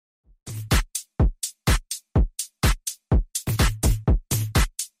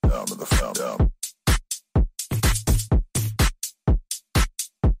Take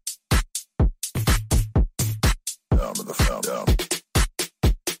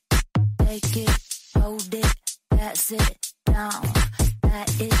it, hold it, pass it down.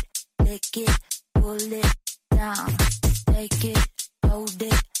 Pat it, lick it, pull it down. Take it, hold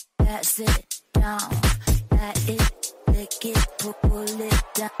it, pass it down. Pat it, lick it, pull it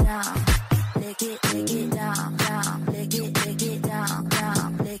down. Lick it down, down. Lick it down,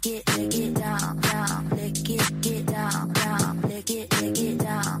 down. Lick it down, down. Lick it down, down. Lick it down, down. Lick it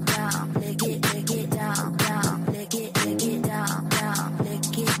down, down. Lick it down, down. Lick it down, down. Lick it down, down.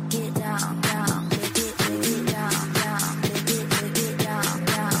 Lick it down, down. Lick it down,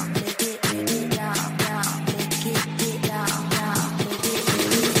 down. Lick it down, down. Lick it down, down. Lick it down, down.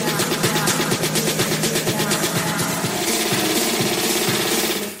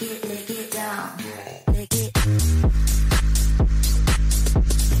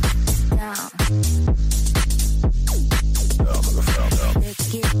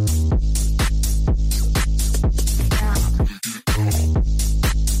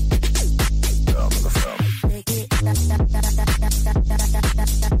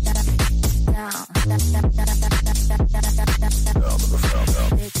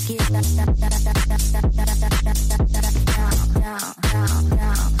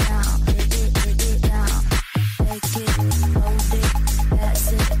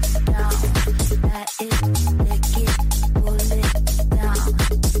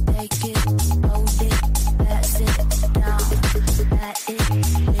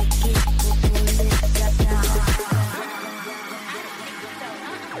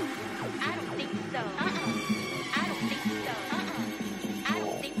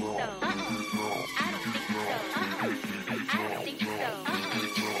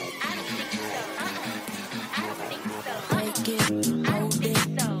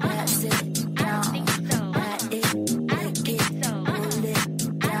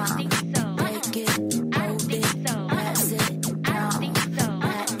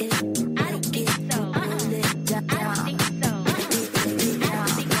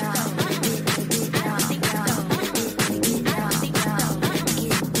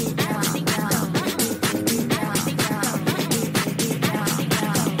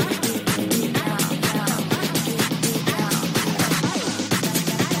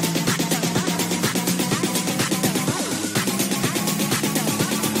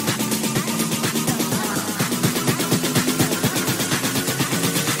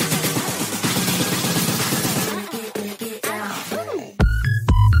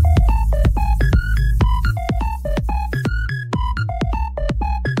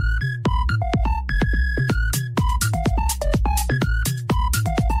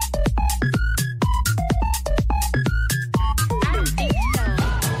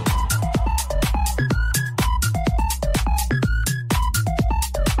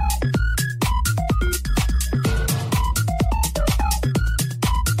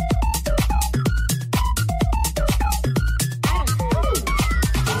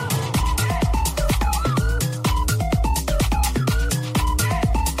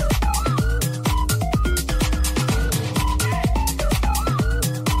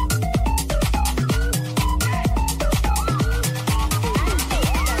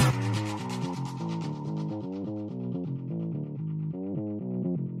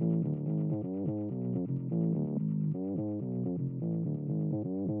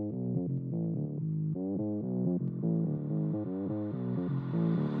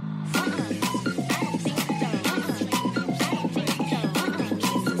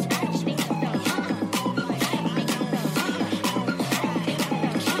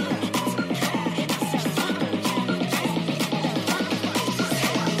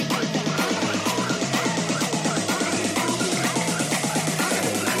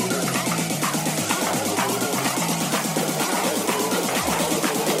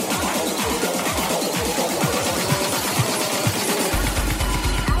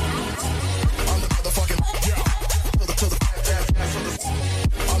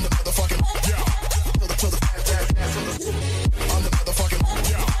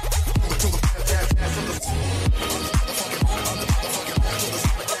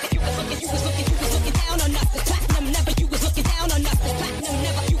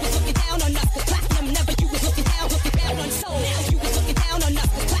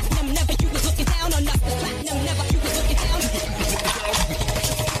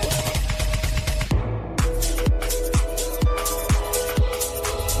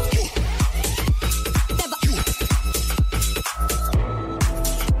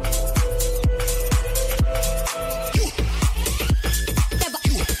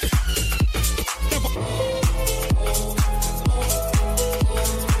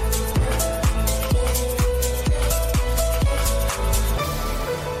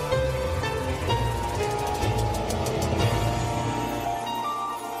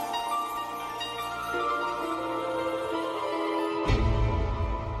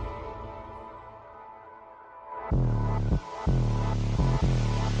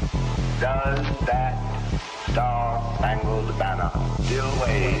 Does that star-spangled banner still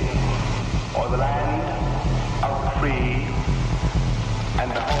wave o'er the land of the free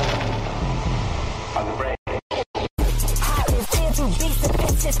and the home of the brave?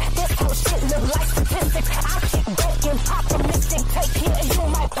 This whole shit look like statistics. I kick back and pop a mixtape here and you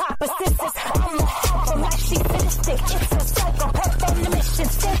might pop a sisters. I'm a hopper like she's sadistic. It's a psychopath on the mission.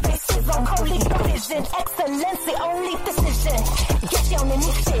 Sin faces on holy vision. Excellency, only decision. Get you on the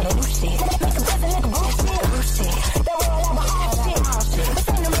new shit. Make a present like a bullshit. That world have a hard shit. It's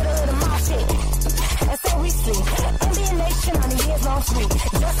in the middle of the mob shit. That's how we sleep. NBA nation on a years long sweep.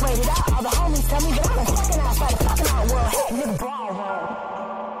 Just waited out. All the homies tell me that I'm a fucking outside, fucking out world. Hitting the ball.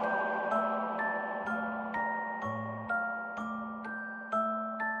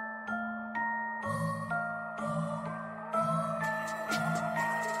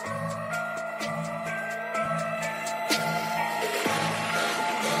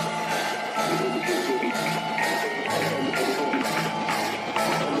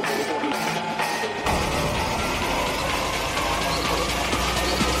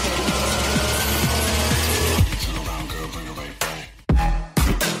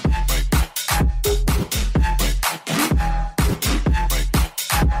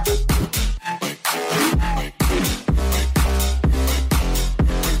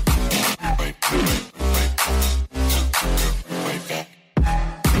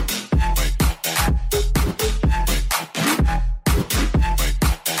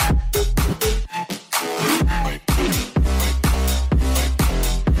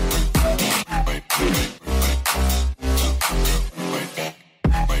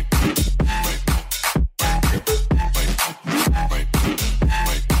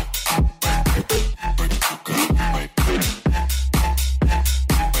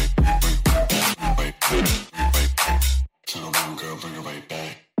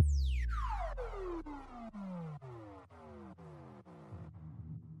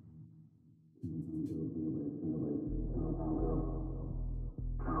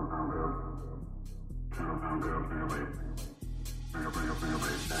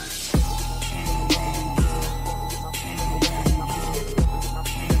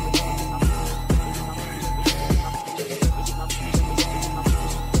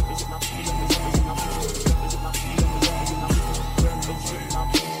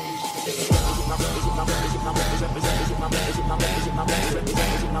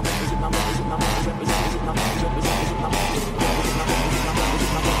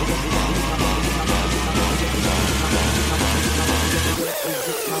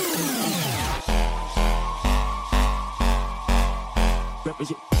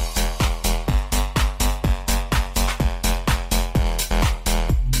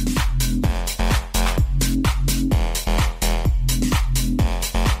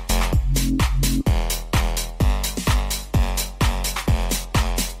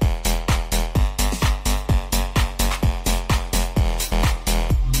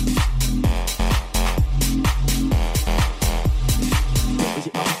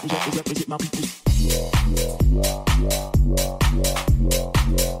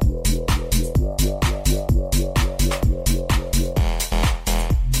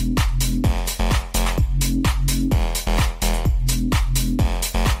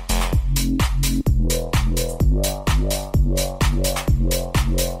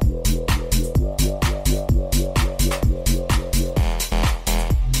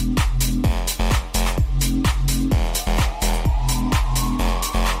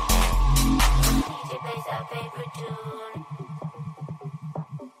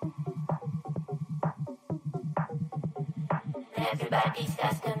 Everybody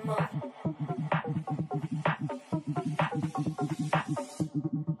starts to move.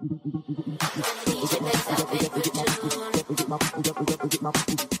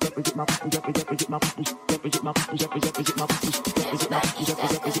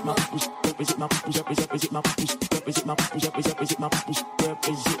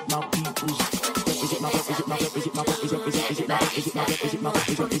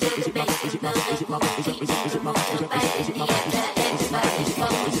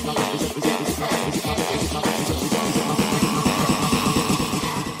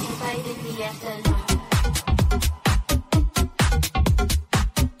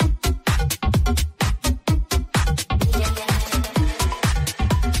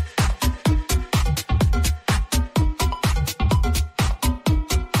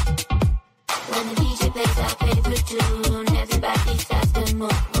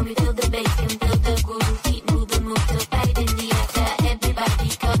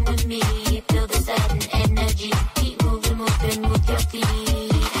 Feel the sudden energy. Keep moving with your feet.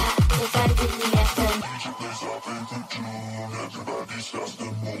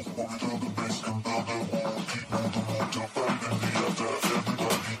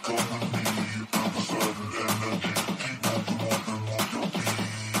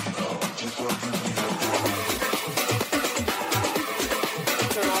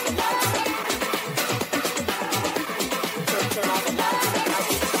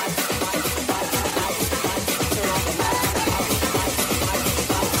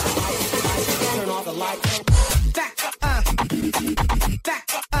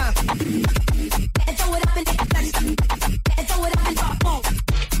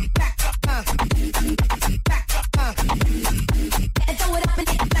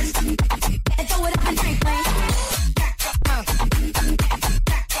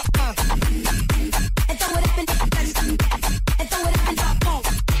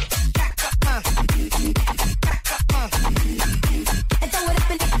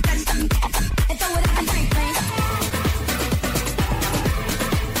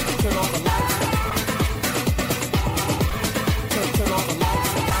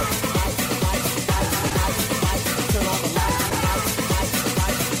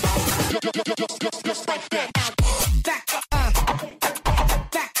 Just like that. Back up,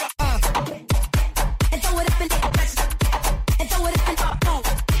 back up, and throw it up and throw it up and up.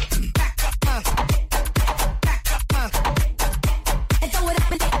 Back up, and throw it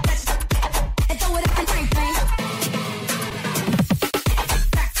up and throw it up and bang bang.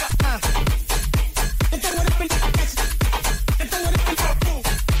 Back up, and throw it up and throw it up and up. Back up, and throw it up and throw it up and bang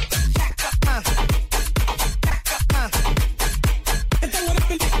bang.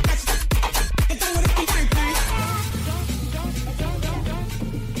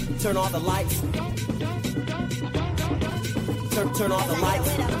 Turn off the lights. Turn off the lights.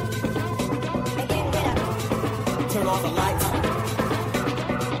 Turn off the lights. Turn off the lights.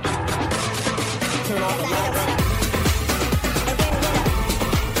 Turn off the lights.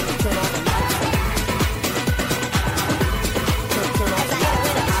 Turn off the lights. Turn off the lights.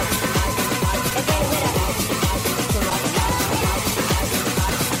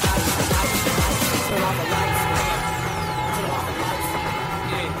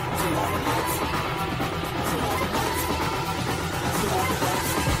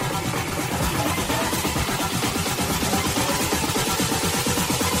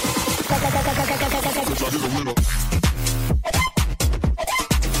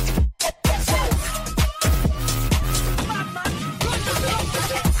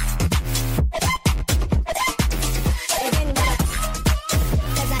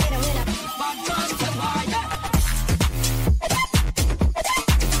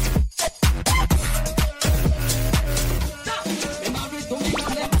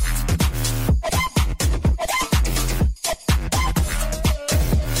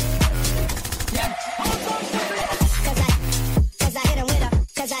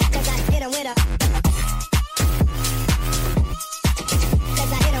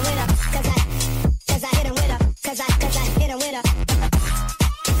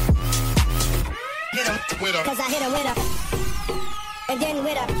 Cause I hit her with her, and then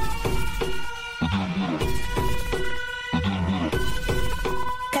with her.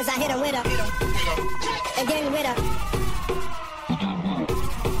 Cause I hit her with her, and then with her.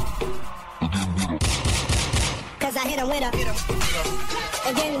 Cause I hit her with her,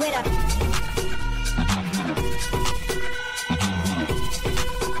 and then with her.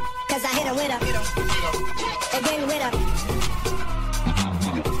 Cause I hit her with her, and then with her.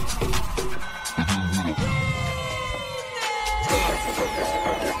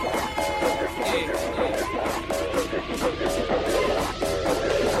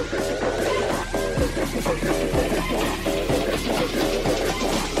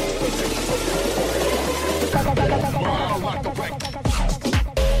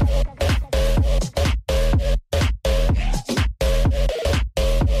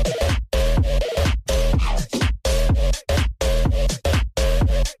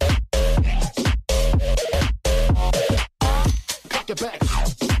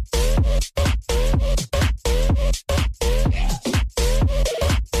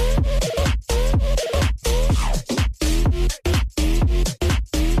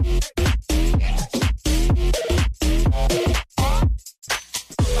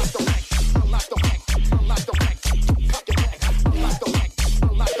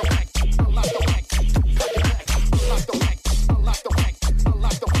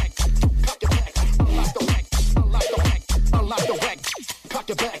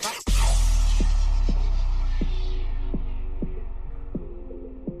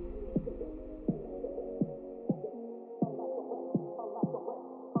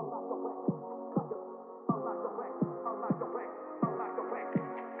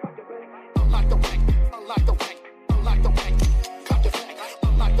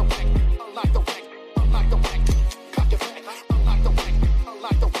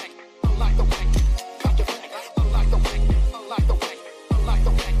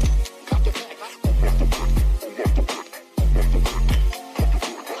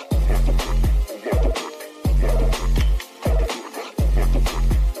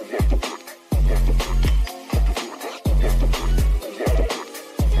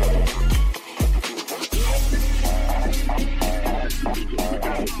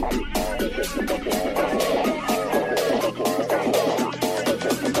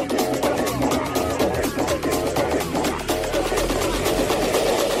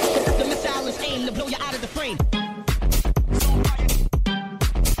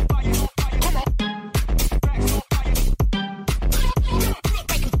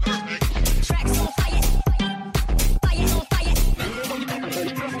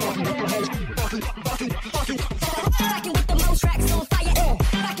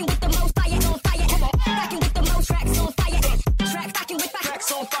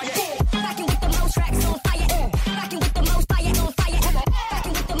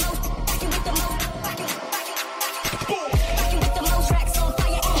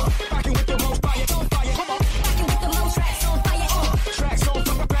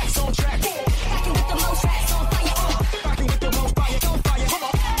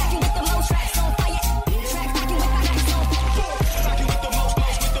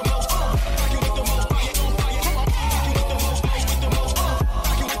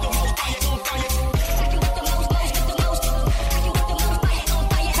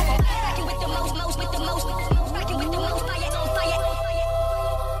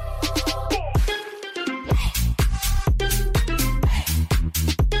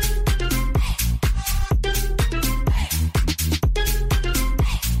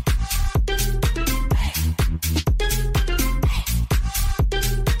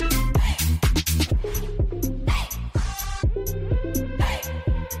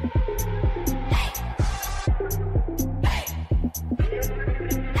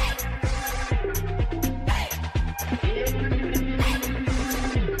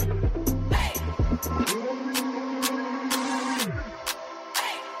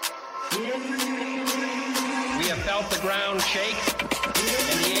 We have felt the ground shake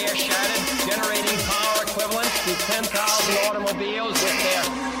and the air shattered, generating power equivalent to 10,000 automobiles with their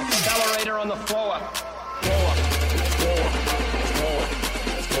accelerator on the floor.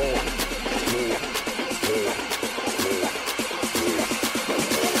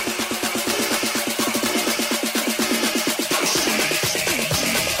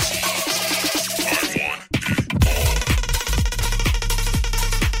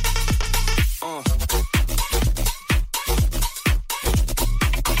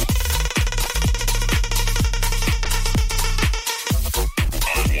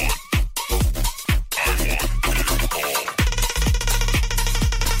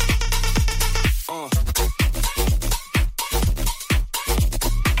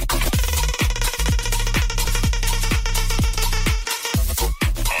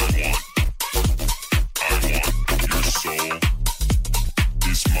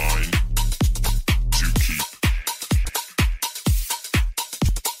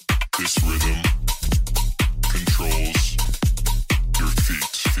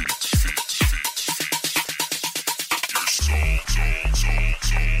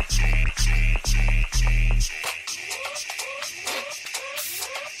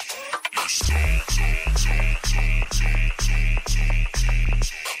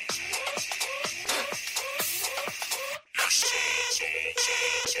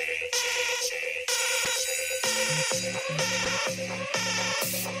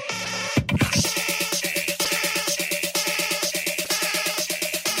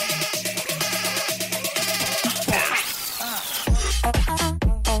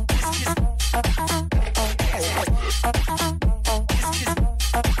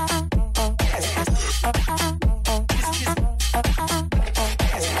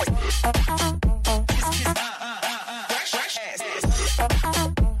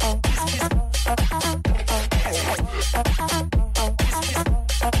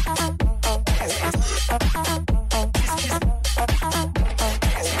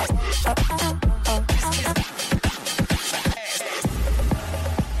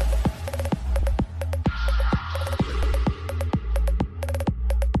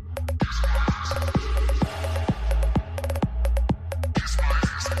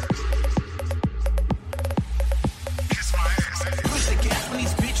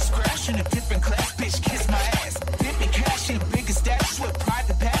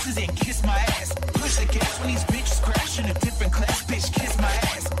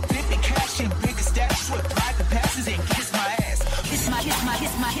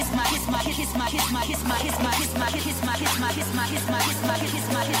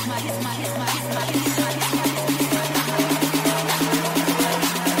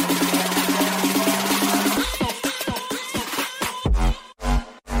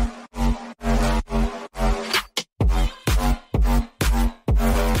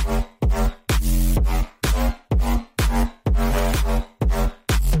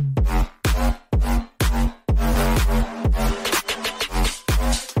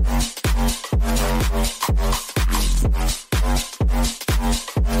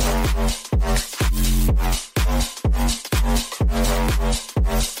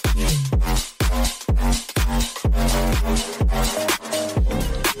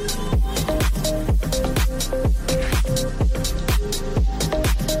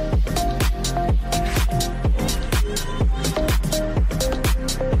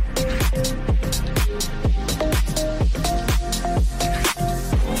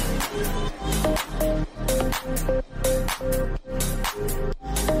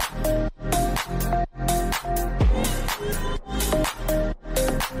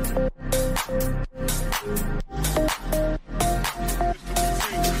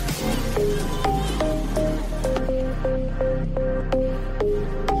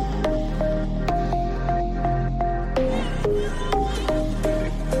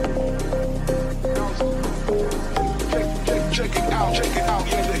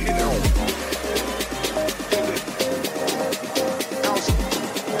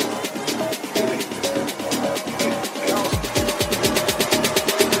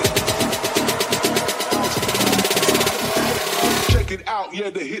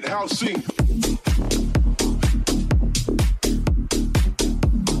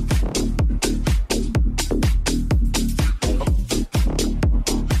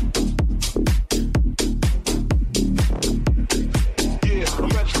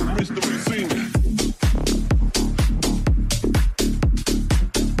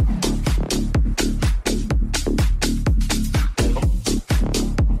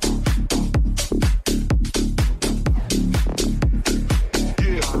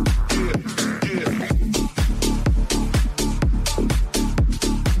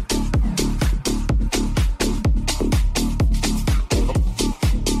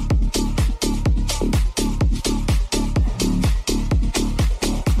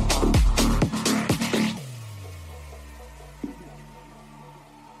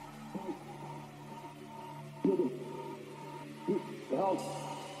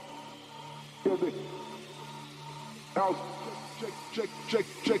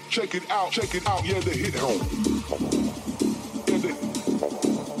 check it out, yeah, the hit home. Yeah, the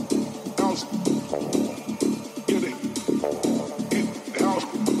house. Yeah, the hit house.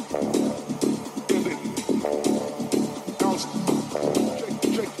 Yeah, the house.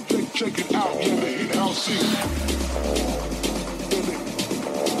 Check it out, yeah, the hit house.